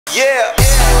Yeah.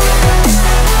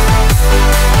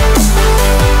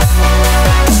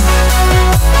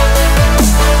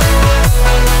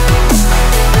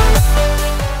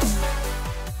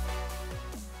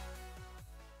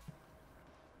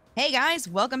 Hey guys,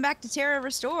 welcome back to Terra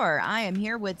Restore. I am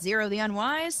here with Zero the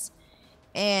Unwise,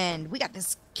 and we got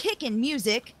this kickin'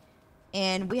 music,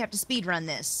 and we have to speedrun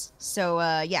this. So,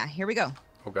 yeah, here we go.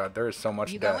 Oh god, there is so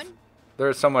much You death. going? There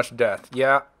is so much death.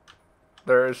 Yeah,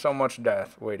 there is so much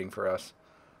death waiting for us.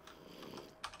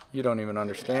 You don't even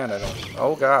understand, I don't...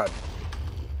 Oh god.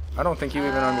 I don't think you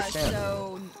even understand.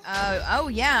 Oh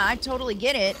yeah, I totally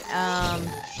get it.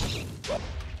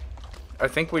 I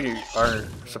think we are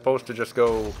supposed to just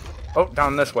go... Oh,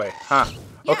 down this way. Huh.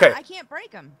 Yeah, Okay. I can't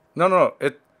break them. No.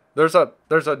 There's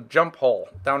a jump hole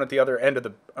down at the other end of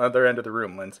the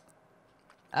room, Linz.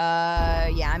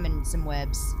 Yeah, I'm in some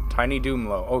webs. Tiny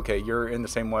Doomlow. Okay, you're in the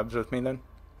same webs with me then?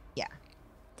 Yeah.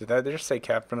 Did that just say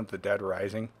Captain of the Dead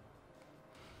Rising?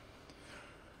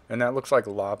 And that looks like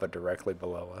lava directly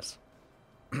below us.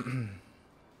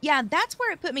 Yeah, that's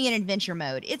where it put me in adventure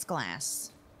mode. It's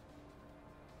glass.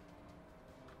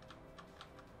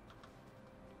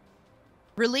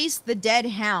 Release the dead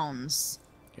hounds.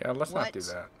 Yeah, let's not do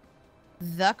that.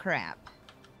 The crap.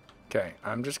 Okay,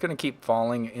 I'm just going to keep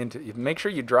falling into... Make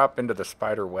sure you drop into the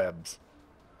spider webs.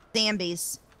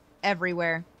 Zombies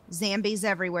everywhere. Zombies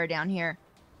everywhere down here.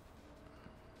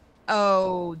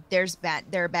 Oh, there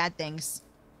are bad things.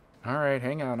 All right,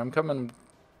 hang on. I'm coming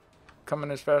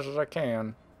as fast as I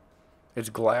can. It's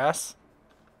glass?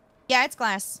 Yeah, it's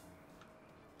glass.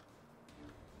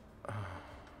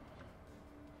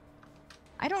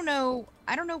 I don't know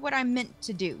what I'm meant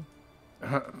to do.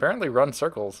 Apparently run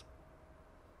circles.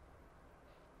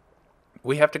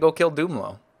 We have to go kill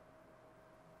Doomlow.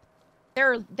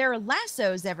 There are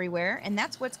lassos everywhere, and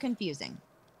that's what's confusing.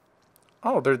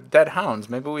 Oh, they're dead hounds.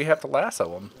 Maybe we have to lasso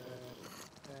them.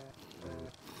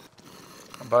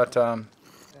 But, I'm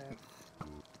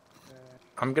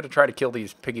going to try to kill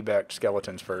these piggybacked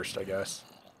skeletons first, I guess.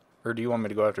 Or do you want me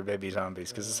to go after baby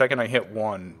zombies? Because the second I hit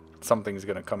one, something's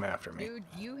going to come after me. Dude,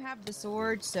 you have the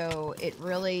sword, so it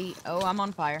really... Oh, I'm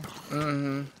on fire.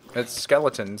 Mm-hmm. It's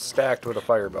skeletons stacked with a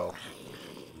fireball.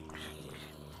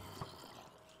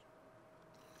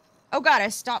 Oh god, I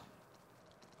stopped.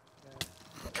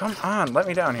 Come on, let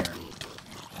me down here.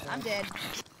 I'm dead.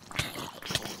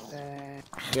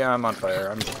 Yeah, I'm on fire.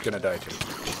 I'm gonna die too.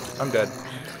 I'm dead.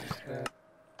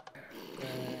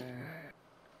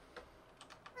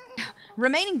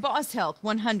 Remaining boss health,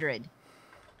 100.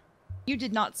 You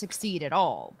did not succeed at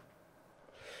all.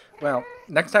 Well,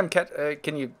 next time,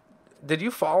 can you... Did you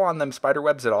fall on them spider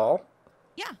webs at all?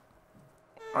 Yeah.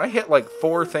 I hit like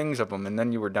 4 things of them, and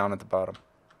then you were down at the bottom.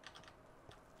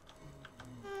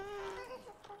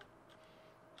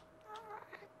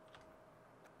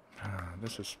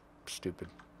 This is stupid,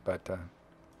 but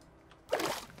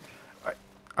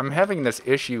I'm having this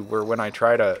issue where when I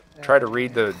try to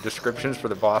read the descriptions for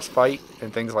the boss fight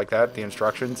and things like that, the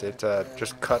instructions, it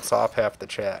just cuts off half the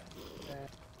chat.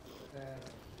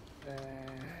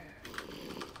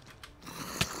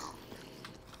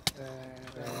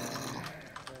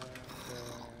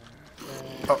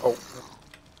 Uh-oh.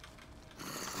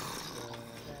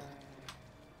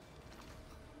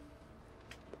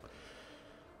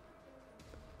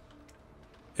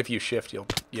 If you shift, you'll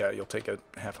take a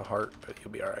half a heart, but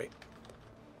you'll be all right.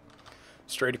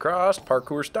 Straight across,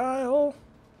 parkour style.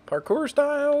 Parkour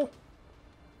style.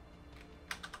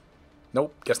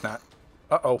 Nope, guess not.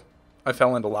 Uh-oh. I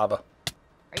fell into lava.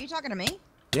 Are you talking to me?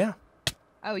 Yeah.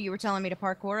 Oh, you were telling me to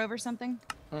parkour over something?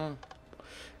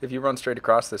 If you run straight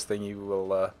across this thing, you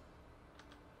will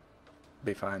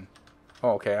be fine.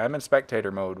 Oh, okay, I'm in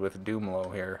spectator mode with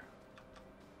Doomlow here.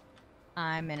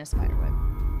 I'm in a spider web.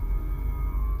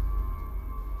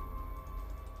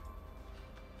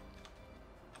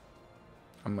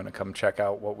 I'm going to come check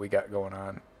out what we got going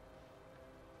on.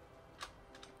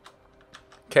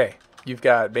 Okay, you've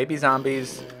got baby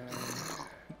zombies.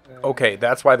 Okay,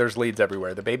 that's why there's leads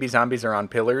everywhere. The baby zombies are on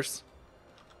pillars.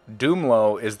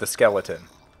 Doomlow is the skeleton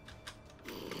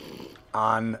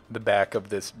on the back of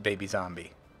this baby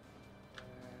zombie.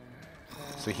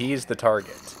 So he's the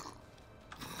target.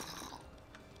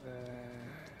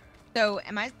 So,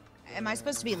 am I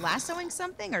supposed to be lassoing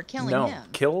something or killing No, him?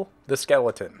 kill the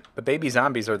skeleton. The baby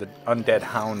zombies are the undead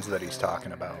hounds that he's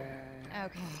talking about.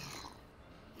 Okay.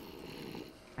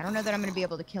 I don't know that I'm going to be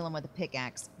able to kill him with a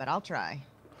pickaxe, but I'll try.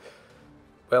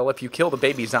 Well, if you kill the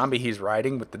baby zombie he's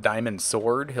riding with the diamond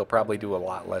sword, he'll probably do a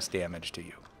lot less damage to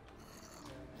you.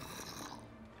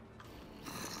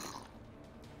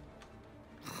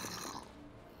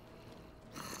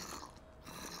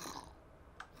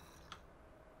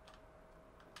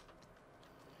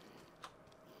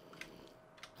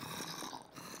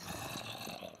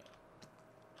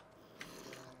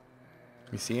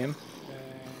 You see him?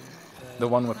 The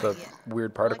one with the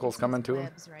weird particles Well, coming to him?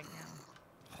 right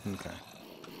now. Okay.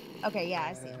 Okay, yeah,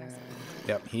 I see him.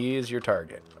 Yep, he is your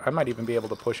target. I might even be able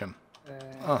to push him.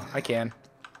 Oh, I can.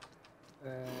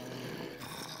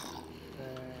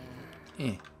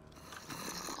 Eh.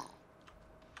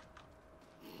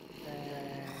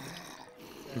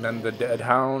 And then the dead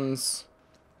hounds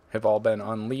have all been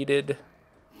unleaded.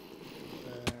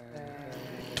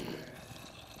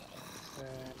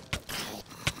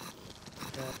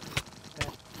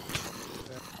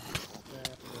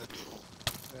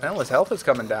 Well, his health is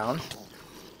coming down.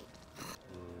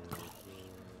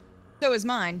 So is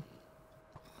mine.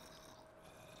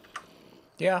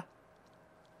 Yeah.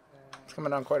 It's coming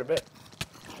down quite a bit.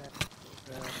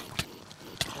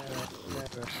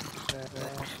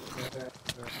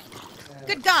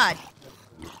 Good God!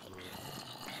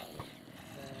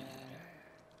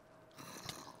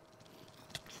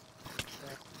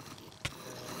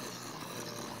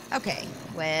 Okay,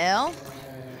 well...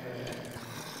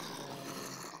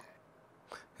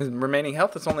 His remaining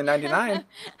health is only 99.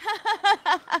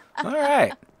 All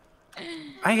right.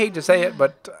 I hate to say it,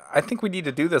 but I think we need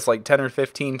to do this like 10 or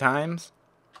 15 times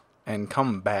and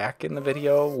come back in the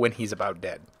video when he's about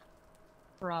dead.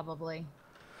 Probably.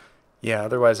 Yeah,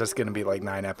 otherwise that's going to be like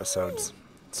 9 episodes.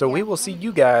 So we will see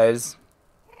you guys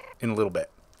in a little bit.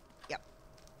 Yep.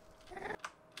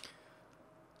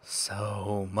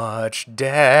 So much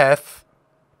death.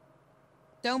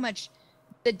 So much.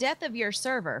 The death of your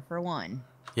server, for one.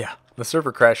 Yeah, the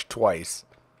server crashed twice.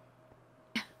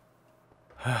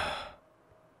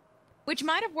 Which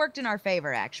might have worked in our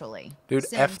favor, actually. Dude,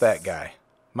 F that guy.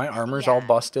 My armor's all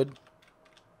busted.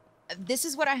 This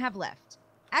is what I have left.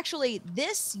 Actually,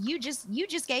 this, you just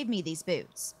gave me these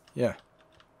boots. Yeah.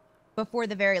 Before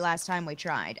the very last time we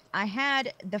tried. I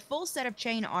had the full set of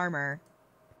chain armor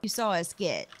you saw us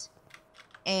get.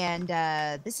 And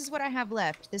this is what I have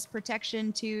left. This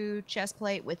protection 2 chest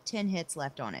plate with 10 hits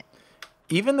left on it.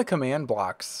 Even the command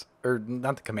blocks, or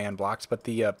not the command blocks, but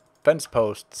the fence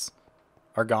posts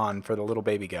are gone for the little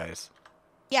baby guys.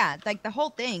 Yeah, like the whole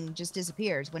thing just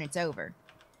disappears when it's over.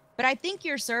 But I think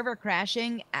your server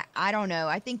crashing, I don't know.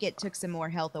 I think it took some more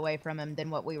health away from him than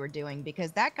what we were doing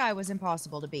because that guy was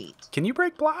impossible to beat. Can you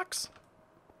break blocks?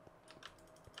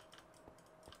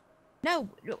 No,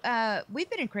 we've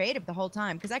been in creative the whole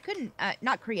time because I couldn't,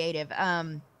 not creative,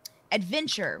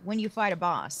 adventure when you fight a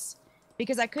boss.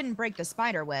 Because I couldn't break the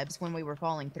spider webs when we were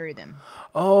falling through them.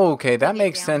 Oh, okay. That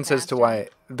makes sense as to why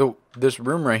this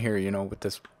room right here, you know, with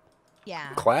this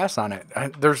class on it,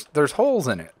 there's holes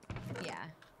in it. Yeah.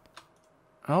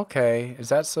 Okay. Is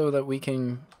that so that we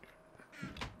can...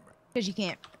 Because you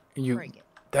can't break it.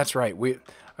 That's right.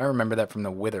 I remember that from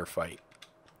the Wither fight.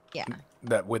 Yeah.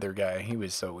 That Wither guy, he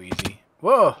was so easy.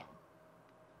 Whoa!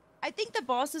 I think the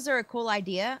bosses are a cool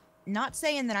idea. Not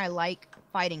saying that I like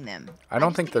fighting them. I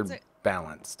don't think they're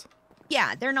balanced.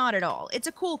 Yeah, they're not at all. It's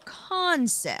a cool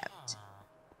concept.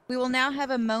 We will now have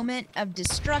a moment of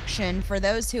destruction for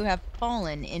those who have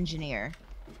fallen, engineer.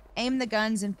 Aim the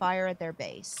guns and fire at their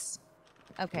base.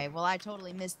 Okay, well, I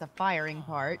totally missed the firing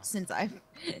part since I've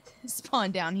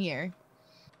spawned down here.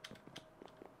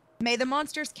 May the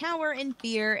monsters cower in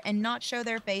fear and not show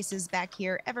their faces back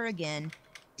here ever again.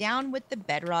 Down with the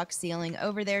bedrock ceiling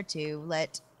over there, too.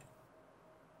 Let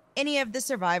any of the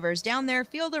survivors down there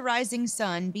feel the rising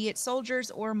sun, be it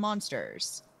soldiers or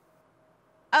monsters.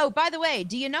 Oh, by the way,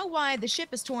 do you know why the ship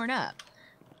is torn up?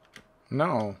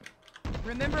 No.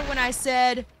 Remember when I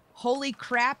said, holy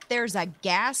crap, there's a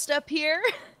ghast up here?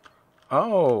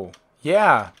 Oh,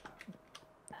 yeah.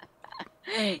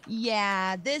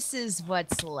 Yeah, this is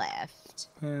what's left.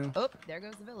 Yeah. Oh, there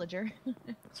goes the villager.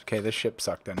 It's okay, this ship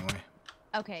sucked anyway.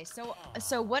 Okay,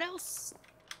 so what else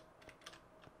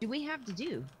do we have to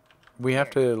do? We have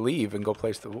to leave and go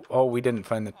place the... Oh, we didn't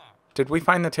find the... Did we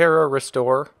find the Terra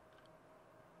Restore?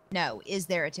 No. Is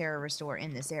there a Terra Restore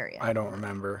in this area? I don't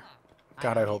remember.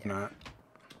 God, I hope not.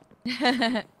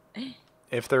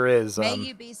 If there is... May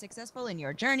you be successful in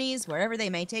your journeys, wherever they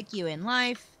may take you in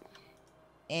life.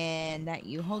 And that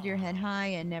you hold your head high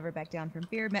and never back down from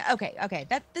fear. Okay.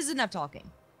 This is enough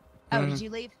talking. Oh, did you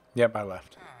leave? Yep, I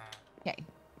left. Okay.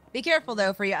 Be careful,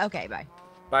 though, for you. Okay, bye.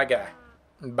 Bye, guy.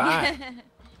 Bye.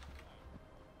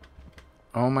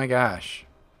 Oh, my gosh.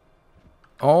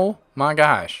 Oh, my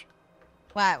gosh.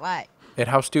 What?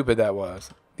 How stupid that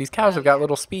was. These cows have got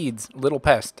little speeds. Little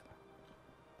pest.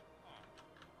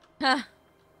 Huh.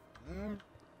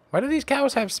 Why do these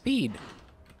cows have speed?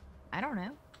 I don't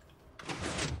know.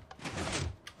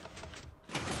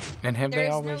 And have they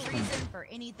always... There's no reason for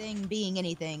anything being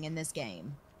anything in this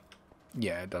game.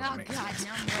 Yeah, it doesn't make God, sense.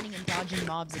 now I'm running and dodging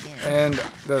mobs again. And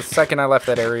the second I left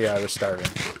that area, I was starving.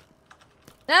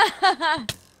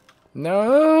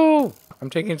 No! I'm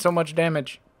taking so much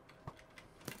damage.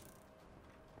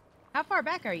 How far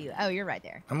back are you? Oh, you're right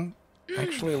there. I'm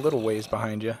actually a little ways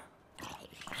behind you.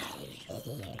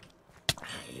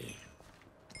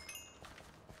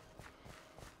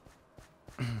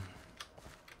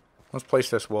 Let's place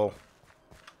this wool.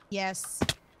 Yes.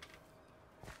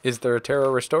 Is there a Terra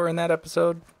Restore in that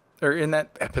episode? Or in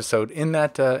that episode? In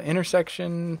that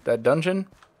intersection? That dungeon?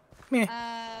 Meh.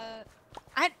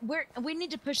 We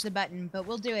need to push the button, but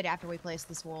we'll do it after we place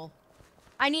this wool.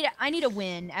 I need a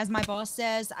win. As my boss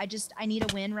says, I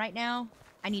need a win right now.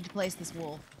 I need to place this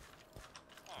wool.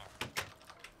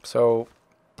 So,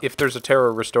 if there's a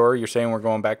Terra Restore, you're saying we're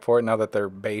going back for it now that their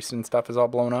base and stuff is all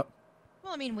blown up?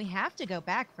 Well, I mean, we have to go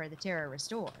back for the Terra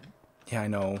Restore. Yeah, I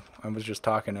know. I was just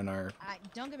talking in our...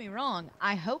 Don't get me wrong.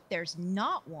 I hope there's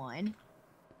not one.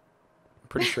 I'm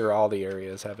pretty sure all the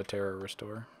areas have a Terra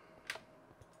Restore.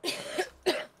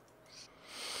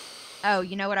 Oh,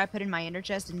 you know what I put in my ender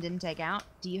chest and didn't take out?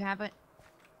 Do you have it?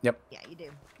 Yep. Yeah, you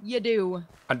do. You do.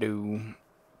 I do.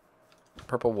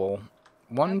 Purple wool.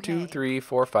 1, Okay. 2, 3,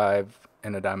 4, 5,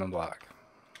 and a diamond block.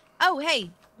 Oh,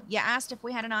 hey. You asked if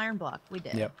we had an iron block. We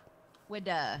did. Yep.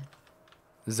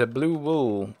 The blue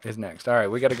wool is next. All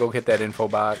right, we got to go hit that info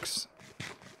box.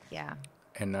 Yeah.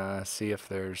 And see if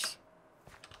there's...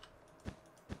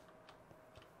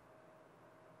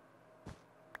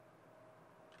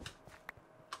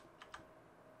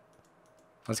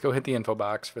 Let's go hit the info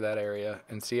box for that area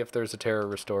and see if there's a Terra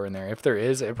Restore in there. If there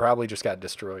is, it probably just got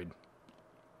destroyed.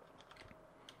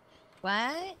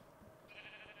 What?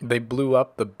 They blew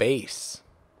up the base.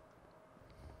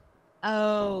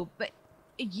 Oh, but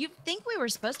you think we were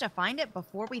supposed to find it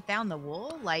before we found the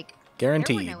wool? Like,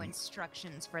 Guaranteed. there were no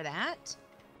instructions for that.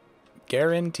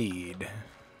 Guaranteed.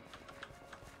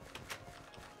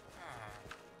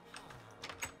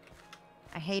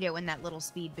 I hate it when that little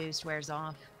speed boost wears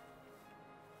off.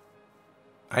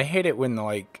 I hate it when,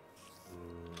 like,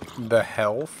 the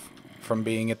health from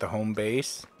being at the home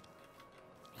base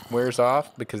wears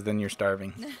off, because then you're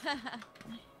starving.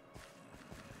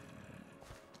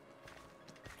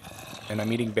 And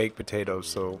I'm eating baked potatoes,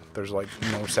 so there's, like,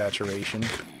 no saturation.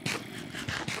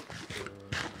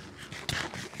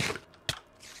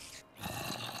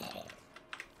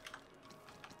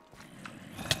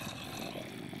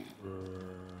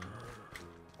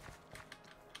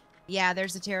 Yeah,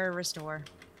 there's a Terra Restore.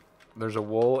 There's a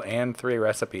wool and 3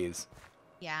 recipes.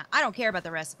 Yeah, I don't care about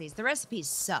the recipes. The recipes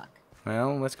suck.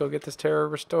 Well, let's go get this Terra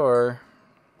Restore.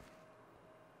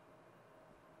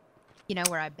 You know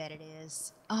where I bet it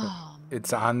is? Oh,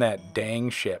 It's on that dang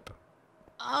ship.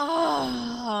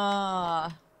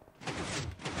 oh.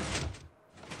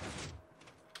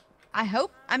 I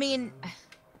hope. I mean,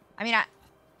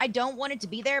 I don't want it to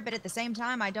be there, but at the same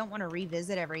time, I don't want to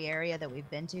revisit every area that we've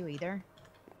been to either.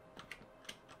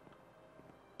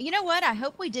 You know what? I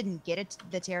hope we didn't get it,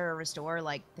 the Terra Restore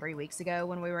like 3 weeks ago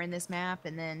when we were in this map,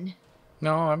 and then...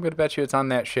 No, I'm going to bet you it's on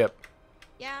that ship.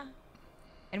 Yeah.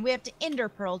 And we have to ender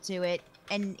pearl to it,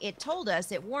 and it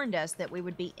warned us that we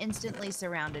would be instantly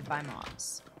surrounded by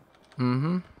mobs.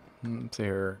 Mm-hmm. Let's see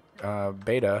here.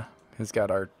 Beta has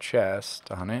got our chest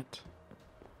on it.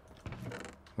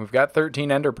 We've got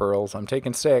 13 ender pearls. I'm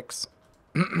taking 6.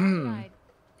 Right.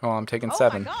 Oh, I'm taking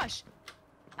 7. Oh my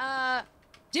gosh.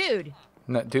 Dude.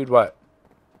 No, dude, what?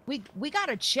 We got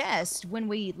a chest when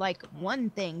we, like, won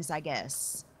things, I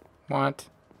guess. What?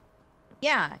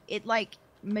 Yeah, it, like,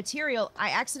 material...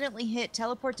 I accidentally hit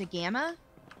teleport to Gamma,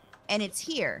 and it's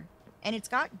here. And it's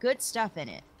got good stuff in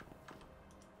it.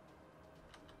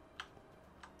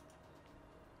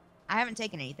 I haven't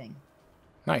taken anything.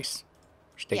 Nice.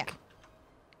 Steak. Yeah.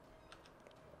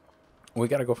 We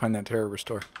gotta go find that Terra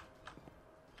Restore.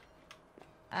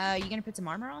 You gonna put some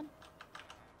armor on?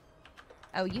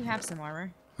 Oh, you have some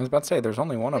armor. I was about to say, there's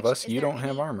only one of us. You don't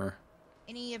have armor.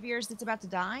 Any of yours that's about to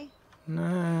die?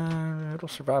 Nah, it'll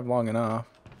survive long enough.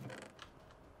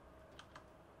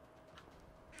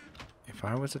 If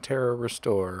I was a Terra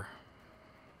Restore,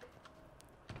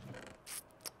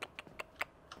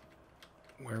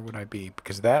 where would I be?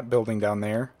 Because that building down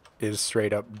there is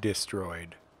straight up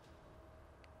destroyed.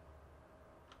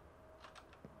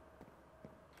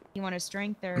 You want a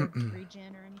strength or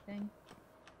regen or anything?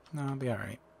 No, I'll be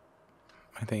alright.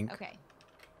 I think. Okay.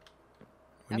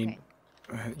 We need...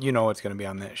 You know it's going to be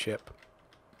on that ship.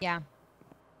 Yeah.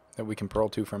 That we can pearl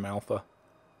to from Alpha.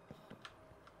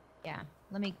 Yeah.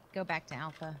 Let me go back to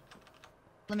Alpha.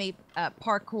 Let me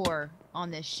parkour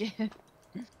on this ship.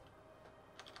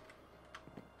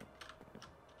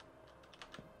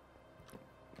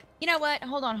 You know what?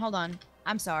 Hold on, hold on.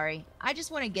 I'm sorry. I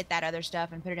just want to get that other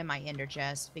stuff and put it in my ender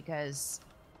chest because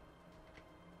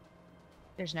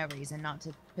there's no reason not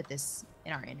to put this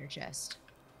in our ender chest.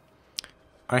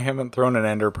 I haven't thrown an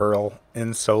ender pearl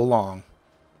in so long.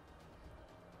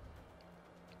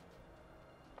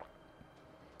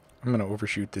 I'm going to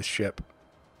overshoot this ship.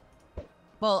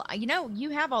 Well, you know, you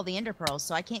have all the ender pearls,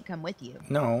 so I can't come with you.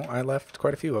 No, I left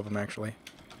quite a few of them, actually.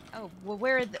 Oh, well,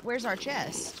 where's our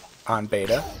chest? On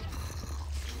beta.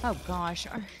 Oh, gosh.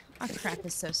 Our crap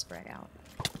is so spread out.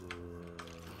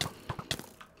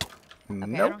 Okay,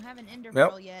 Nope. I don't have an ender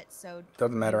pearl yet, so...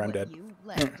 Doesn't matter, I'm dead. You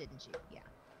left, didn't you? Yeah.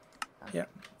 Okay. Yeah.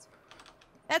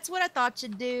 That's what I thought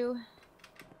you'd do.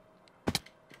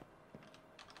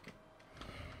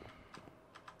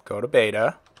 Go to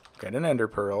beta. Get an ender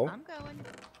pearl. I'm going.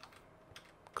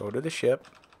 Go to the ship.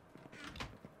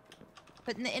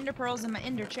 Putting the ender pearls in my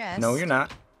ender chest. No, you're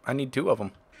not. I need 2 of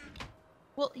them.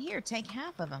 Well, here, take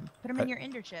half of them. Put them in your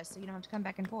ender chest so you don't have to come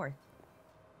back and forth.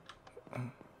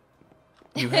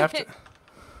 You have to...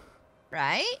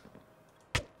 Right?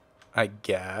 I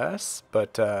guess,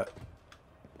 but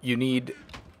you need...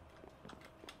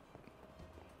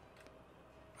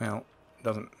 Well,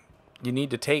 doesn't... You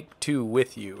need to take 2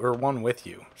 with you, or 1 with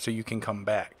you, so you can come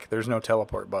back. There's no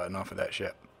teleport button off of that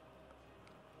ship.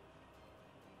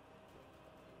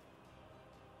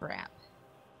 Crap.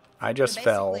 I just So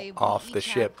fell basically, we off the each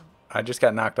ship. have- I just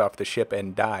got knocked off the ship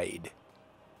and died.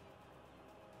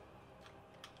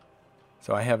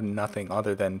 So I have nothing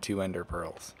other than 2 ender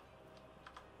pearls.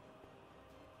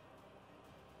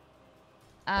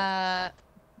 Uh,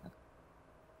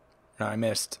 No, I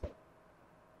missed.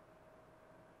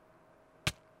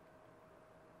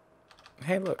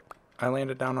 Hey, look. I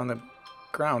landed down on the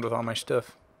ground with all my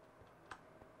stuff.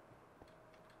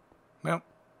 Well.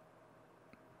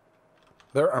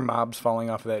 There are mobs falling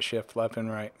off of that ship left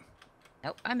and right.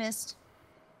 nope, I missed.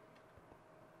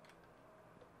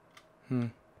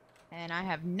 And I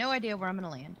have no idea where I'm going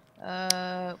to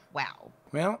land. Wow.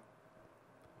 Well,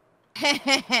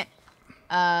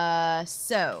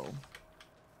 So,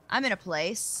 I'm in a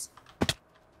place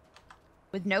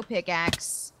with no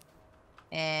pickaxe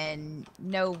and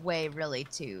no way really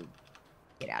to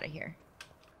get out of here.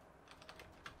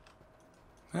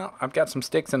 well, I've got some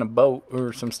sticks and a boat,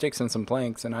 or some sticks and some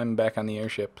planks, and I'm back on the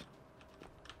airship.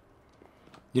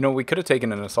 You know, we could have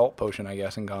taken an assault potion, I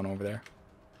guess, and gone over there.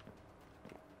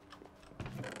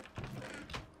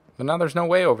 But now there's no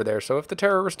way over there, so if the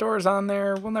Terra Restore is on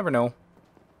there, we'll never know.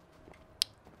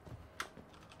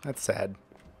 That's sad.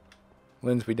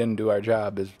 Linz, we didn't do our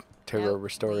job as Terra Nope,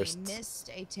 Restorists. we missed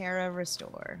a Terra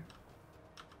Restore.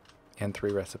 And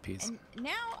 3 recipes. And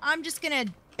now I'm just gonna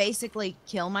basically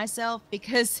kill myself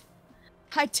because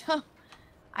I don't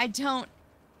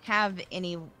have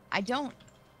any.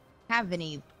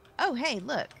 Oh, hey,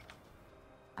 look,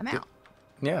 I'm out.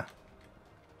 Yeah.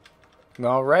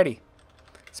 Alrighty.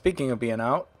 Speaking of being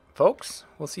out, folks,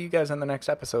 we'll see you guys in the next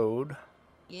episode.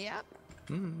 Yep.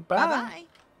 Bye. Bye-bye.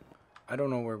 I don't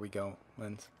know where we go,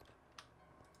 Linz.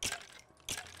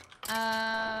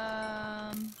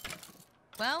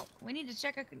 Well, we need to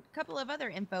check a couple of other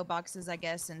info boxes, I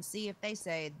guess, and see if they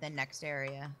say the next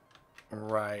area.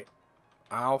 Right.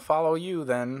 I'll follow you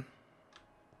then.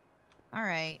 All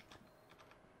right.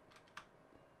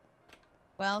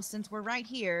 Well, since we're right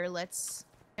here, let's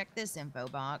check this info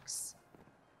box.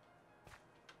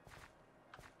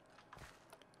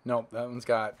 Nope, that one's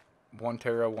got 1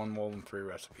 Terra, 1 wool, and 3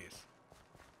 recipes.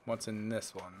 What's in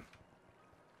this one?